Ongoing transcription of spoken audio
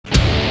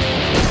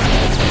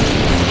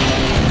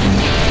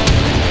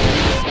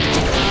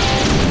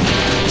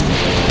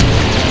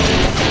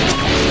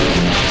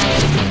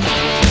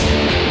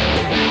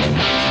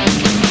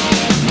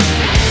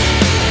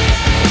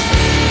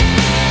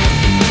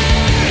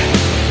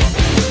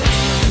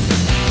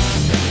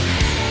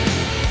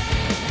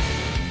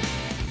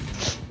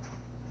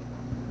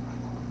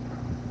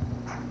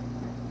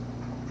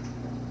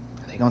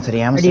Going to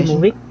the ammo Are they station?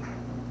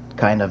 moving?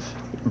 Kind of.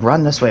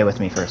 Run this way with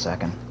me for a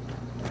second.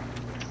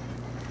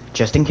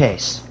 Just in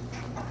case.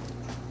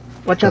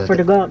 Watch out for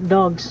the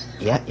dogs.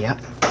 Yeah.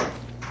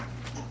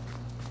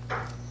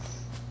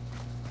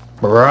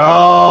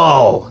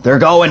 Bro! They're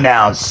going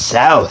down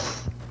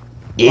south.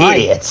 Why?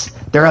 Idiots.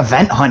 They're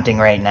event hunting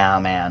right now,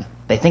 man.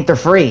 They think they're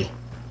free.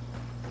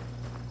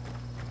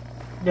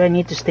 Do I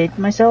need to state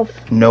myself?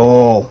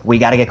 No, we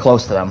gotta get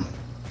close to them.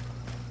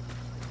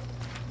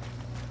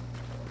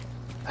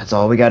 That's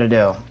all we gotta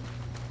do.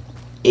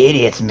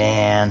 Idiots,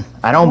 man.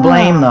 I don't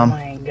blame them. Oh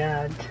my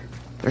god.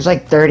 There's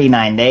like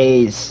 39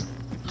 days.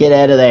 Get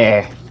out of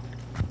there.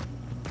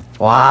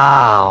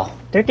 Wow.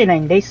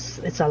 39 days,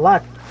 it's a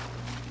lot.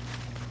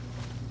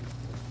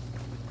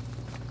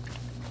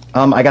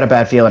 I got a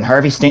bad feeling.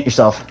 Harvey, stint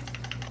yourself.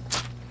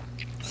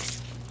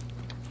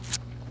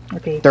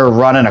 Okay. They're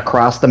running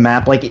across the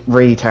map like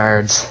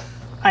retards.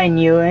 I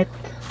knew it.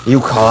 You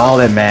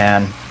called it,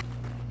 man.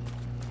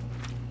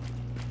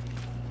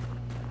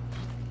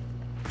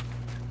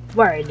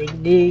 Where are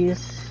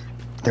these?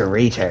 They're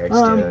retards,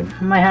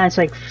 dude. My hand's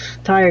like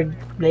tired,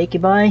 Blakey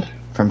boy.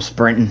 From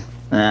sprinting.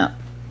 Yeah.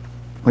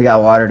 We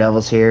got water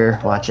devils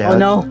here. Watch out. Oh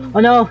no! Oh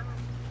no!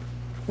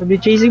 They'll be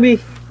chasing me.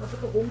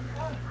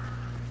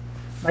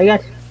 My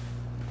god.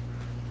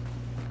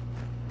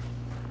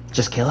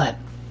 Just kill it.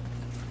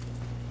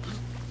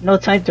 No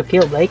time to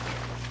kill, Blake.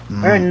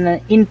 We're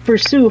in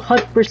pursuit,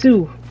 hot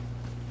pursuit.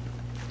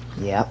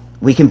 Yep.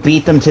 We can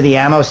beat them to the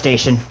ammo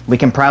station. We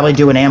can probably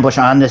do an ambush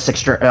on this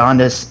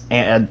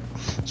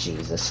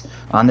Jesus.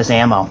 On this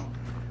ammo.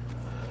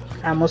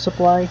 Ammo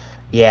supply.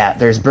 Yeah,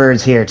 there's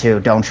birds here too.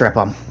 Don't trip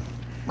them.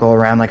 Go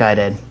around like I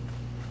did.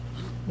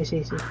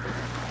 See.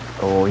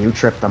 Oh, you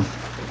tripped them.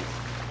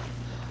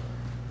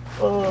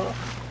 Oh,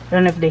 I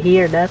don't know if they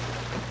hear that.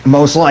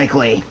 Most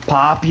likely.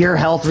 Pop your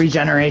health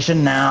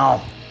regeneration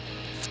now.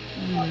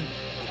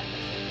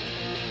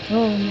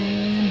 Oh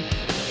man.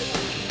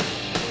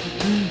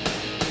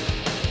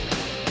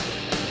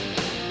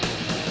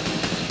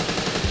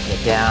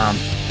 Get down.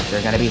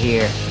 They're gonna be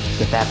here.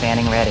 Get that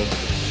fanning ready.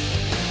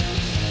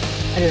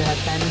 I don't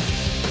have time.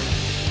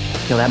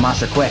 Kill that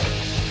monster quick.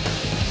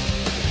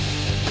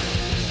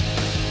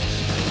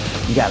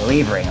 You got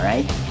levering,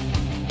 right?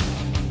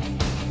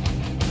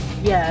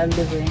 Yeah, I'm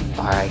delivering.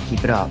 Alright,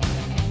 keep it up.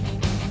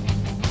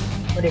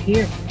 But they're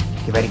here.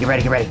 Get ready, get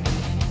ready, get ready.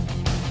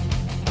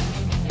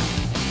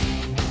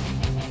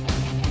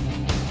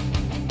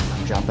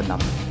 I'm jumping them.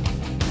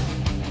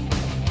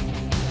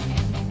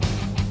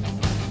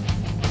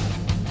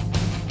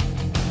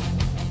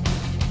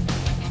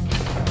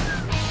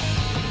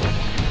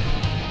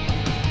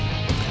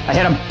 I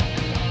hit him.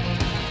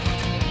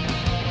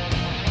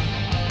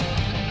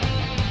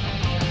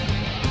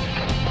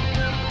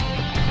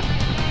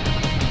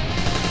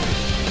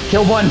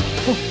 Killed one.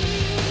 Oh.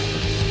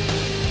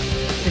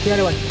 There's the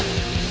other one.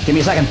 Give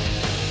me a second.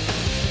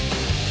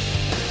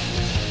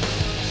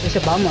 There's a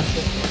bomb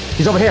monster.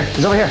 He's over here.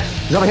 He's over here.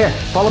 He's over here.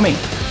 Follow me.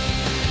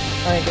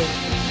 Alright, good.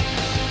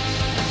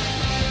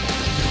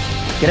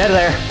 Get out of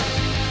there.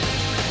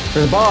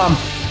 There's a bomb.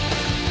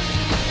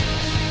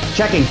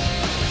 Checking.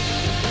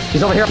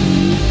 He's over here.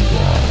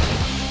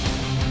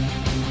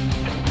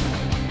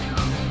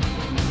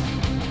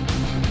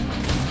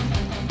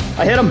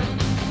 I hit him.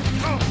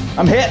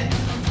 I'm hit.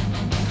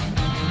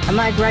 I'm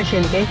not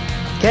Russian, okay?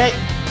 Okay.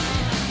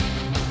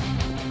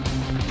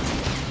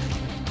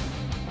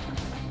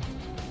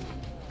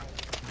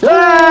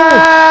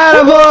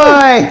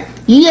 Attaboy!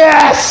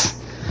 Yes!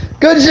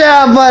 Good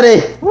job,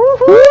 buddy!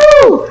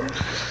 Woo!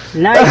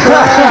 Nice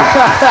Russian!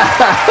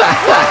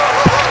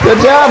 Good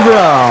job,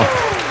 bro!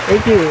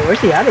 Thank you.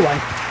 Where's the other one?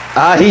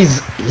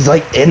 He's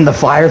like in the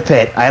fire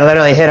pit. I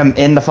literally hit him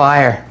in the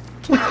fire.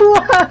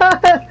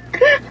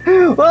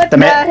 What the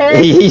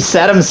heck? He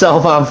set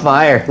himself on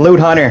fire. Loot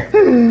hunter.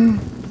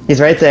 He's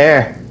right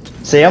there.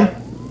 See him?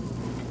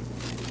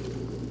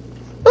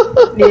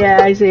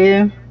 Yeah, I see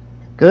him.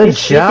 Good He's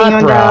shot, sitting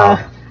on bro.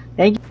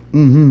 Thank you.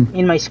 Mm-hmm.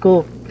 In my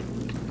school.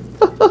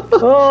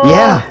 Oh.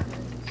 Yeah.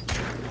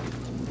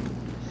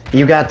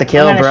 You got the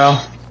kill, bro.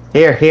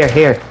 Here.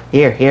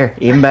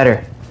 Even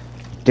better.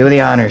 Do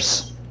the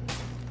honors.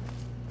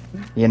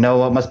 You know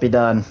what must be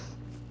done.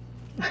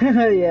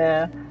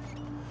 Yeah.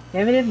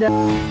 Give me the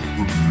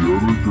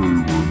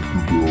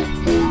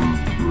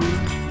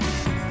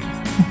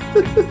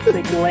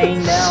like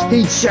laying down.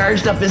 He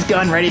charged up his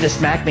gun ready to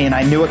smack me and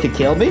I knew it could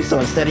kill me, so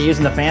instead of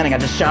using the fanning, I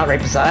just shot right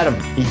beside him.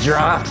 He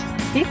dropped.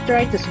 He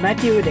tried to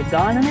smack you with a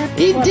gun on it?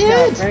 He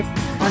did!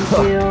 One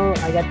kill,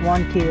 I got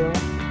one kill.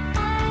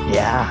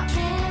 Yeah.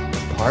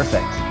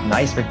 Perfect.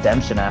 Nice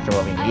redemption after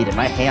what we needed.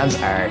 My hands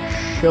are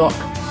shook.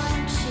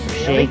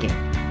 They're shaking.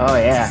 Oh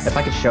yeah. If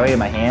I could show you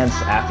my hands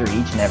after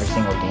each and every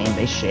single game,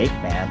 they shake,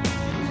 man.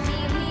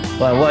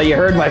 Well, you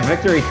heard my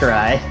victory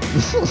cry.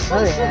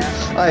 Oh yeah.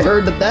 I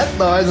heard the death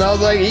noise and I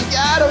was like, he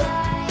got him!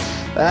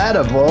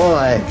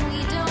 Attaboy.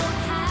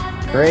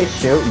 Great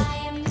shooting.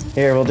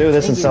 Here, we'll do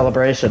this in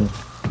celebration.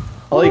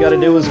 All you gotta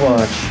do is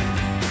watch.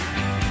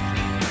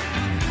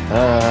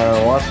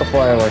 Watch the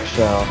fireworks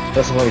show.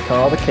 This is what we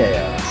call the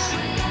chaos.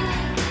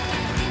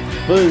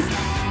 Boo!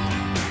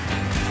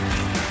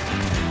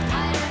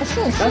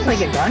 Sounds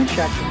like a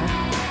gunshot to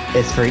me.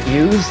 It's for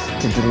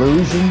used to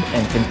delusion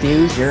and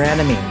confuse your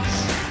enemies.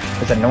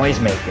 It's a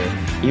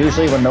noisemaker.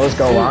 Usually when those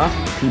go off,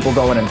 people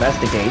go and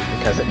investigate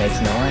because it makes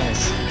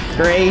noise.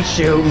 Great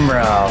shooting,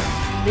 bro.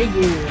 Thank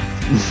you.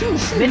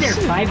 Been there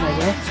 5, I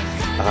guess.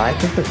 I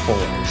think they're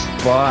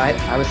 4s, but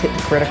I was hitting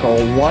critical.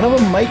 One of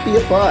them might be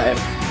a 5.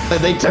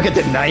 But they took it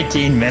to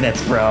 19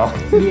 minutes, bro.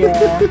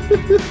 Yeah.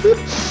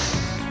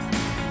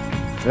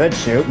 Good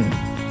shooting.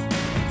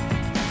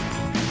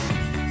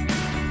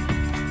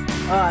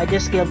 Oh, I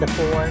just killed the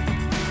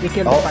 4. You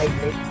killed the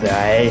 5 late.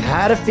 I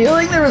had a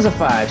feeling there was a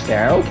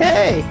 5-star.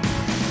 Okay.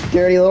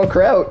 Dirty little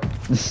kraut.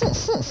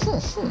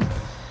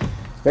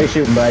 Great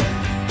shooting, bud.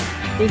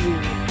 Thank you.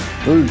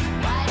 Ooh.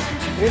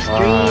 There's 3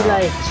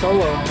 like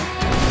solo.